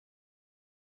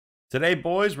Today,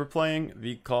 boys, we're playing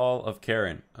the Call of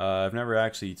Karen. I've never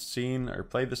actually seen or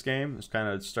played this game. This kind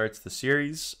of starts the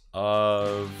series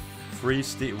of free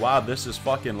Steam. Wow, this is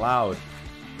fucking loud.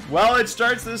 Well, it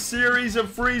starts the series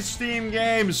of free Steam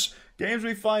games. Games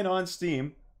we find on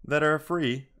Steam that are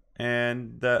free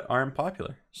and that aren't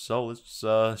popular. So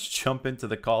let's jump into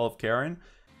the Call of Karen.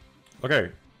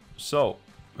 Okay, so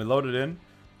we loaded in.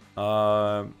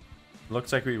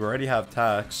 Looks like we already have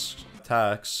tax.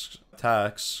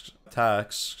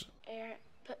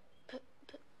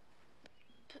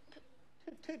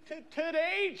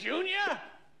 Today, Junior?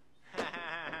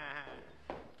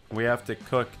 We have to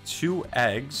cook 2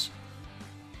 eggs,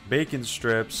 bacon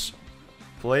strips,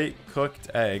 plate cooked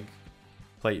egg,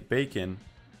 plate bacon,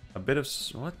 a bit of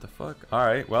what the fuck? All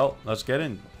right, well, let's get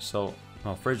in. So,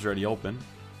 oh, fridge already open.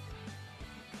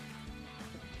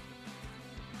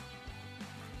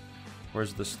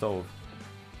 Where's the stove?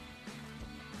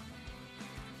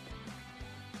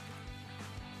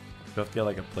 Do I have to get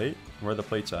like a plate? Where are the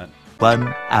plates at?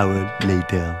 1 hour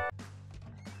later.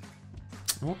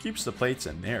 Who keeps the plates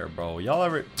in there, bro? Y'all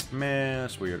ever... Man,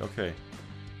 that's weird. Okay.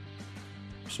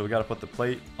 So we gotta put the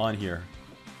plate on here.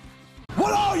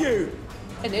 What are you?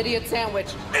 An idiot sandwich.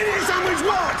 Idiot sandwich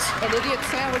what? An idiot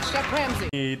sandwich, Chef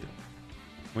Ramsay.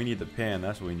 We need the pan.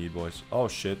 That's what we need, boys. Oh,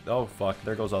 shit. Oh, fuck.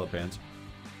 There goes all the pans.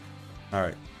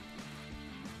 Alright.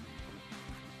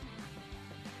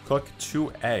 Cook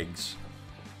 2 eggs.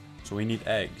 So we need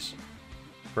eggs.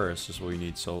 First is what we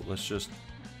need. So let's just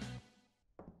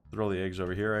throw the eggs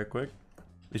over here right quick.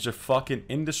 These are fucking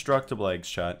indestructible eggs,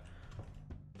 chat.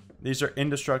 These are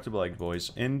indestructible eggs,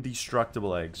 boys.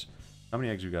 Indestructible eggs. How many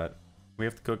eggs we got? We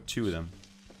have to cook 2 of them.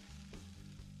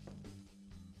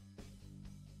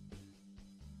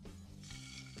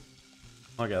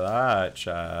 Look at that,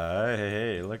 chat.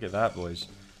 Hey, look at that, boys.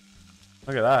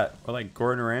 Look at that. We're like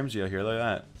Gordon Ramsay out here. Look at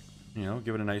that. You know,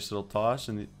 give it a nice little toss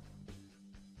and...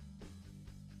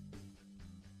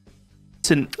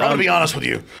 I'm gonna be honest with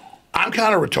you. I'm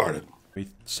kind of retarded. We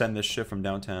send this shit from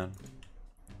downtown.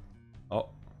 Oh,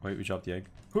 wait, we dropped the egg.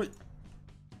 Where's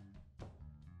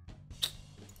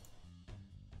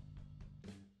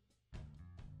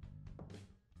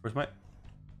my...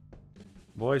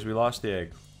 Boys, we lost the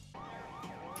egg.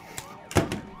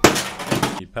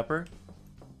 Need pepper.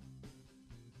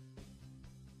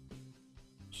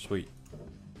 Sweet.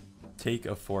 Take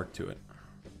a fork to it.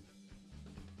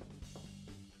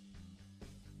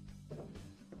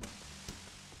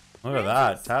 Look at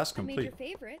that. Task complete. I made your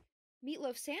favorite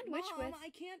meatloaf sandwich Mom, with... I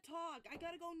can't talk. I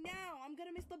gotta go now. I'm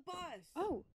gonna miss the bus.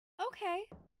 Oh, okay.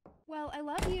 Well, I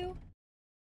love you.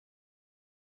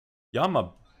 Yeah, I'ma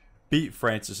beat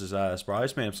Francis's ass, bro. I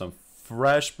just made him some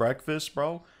fresh breakfast,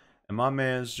 bro. And my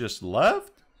man's just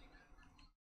left?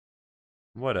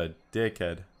 What a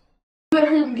dickhead.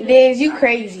 Diz, you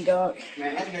crazy, dog.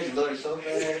 Man, that nigga loaded so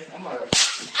fast. I'm like...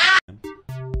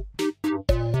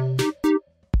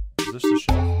 Is this the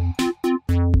shelf?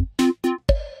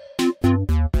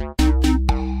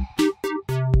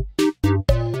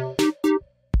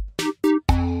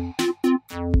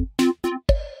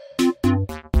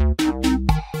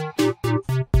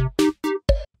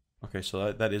 Okay,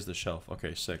 so that is the shelf.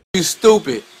 Okay, sick. You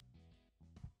stupid.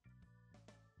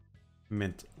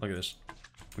 Mint. Look at this.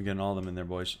 We're getting all of them in there,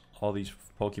 boys. All these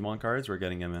Pokemon cards, we're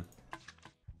getting them in.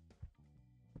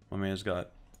 My man's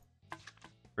got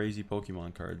crazy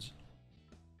Pokemon cards.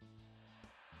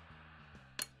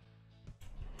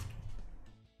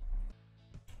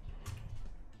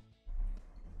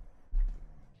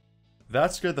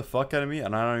 That scared the fuck out of me,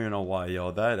 and I don't even know why,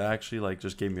 yo. That actually, like,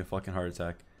 just gave me a fucking heart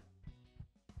attack.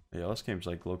 Yo, this game's,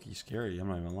 like, low-key scary. I'm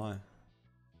not even lying.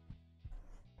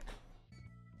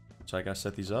 So I gotta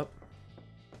set these up.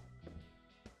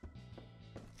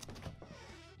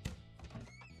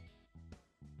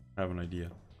 I have an idea.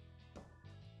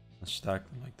 Let's stack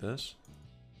them like this.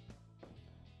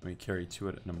 Let me carry 2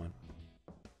 at a time.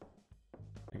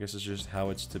 I guess it's just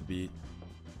how it's to be.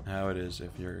 How it is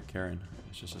if you're a Karen.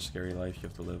 It's just a scary life you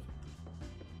have to live.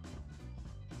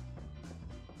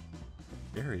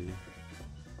 Scary.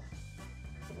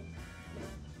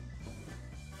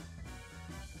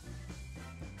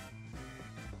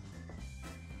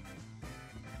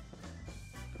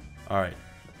 Alright.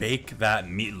 Bake that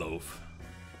meatloaf.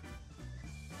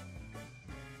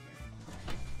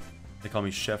 They call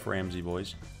me Chef Ramsay,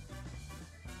 boys.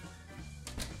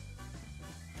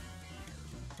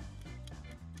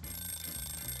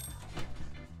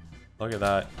 Look at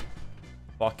that.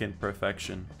 Fucking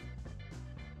perfection.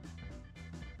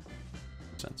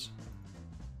 Sense.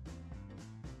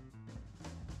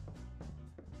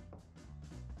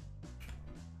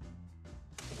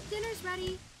 Dinner's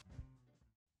ready.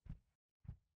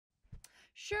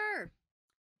 Sure.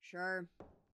 Sure.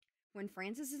 When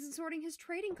Francis isn't sorting his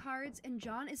trading cards and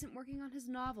John isn't working on his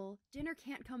novel, dinner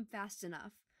can't come fast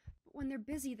enough. But when they're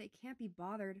busy, they can't be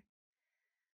bothered.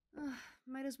 Ugh,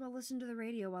 might as well listen to the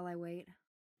radio while I wait.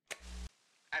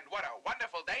 And what a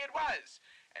wonderful day it was!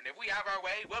 And if we have our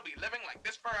way, we'll be living like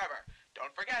this forever.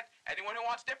 Don't forget, anyone who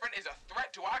wants different is a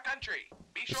threat to our country.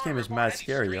 Be sure This game to is report mad any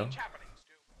scary, yo. strange happenings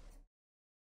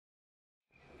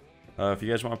If you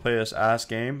guys want to play this ass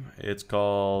game, it's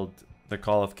called The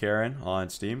Call of Karen on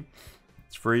Steam.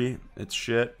 It's free. It's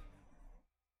shit.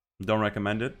 Don't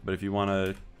recommend it, but if you want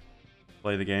to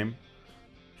play the game,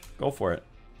 go for it.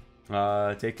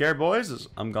 Take care, boys.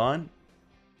 I'm gone.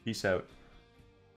 Peace out.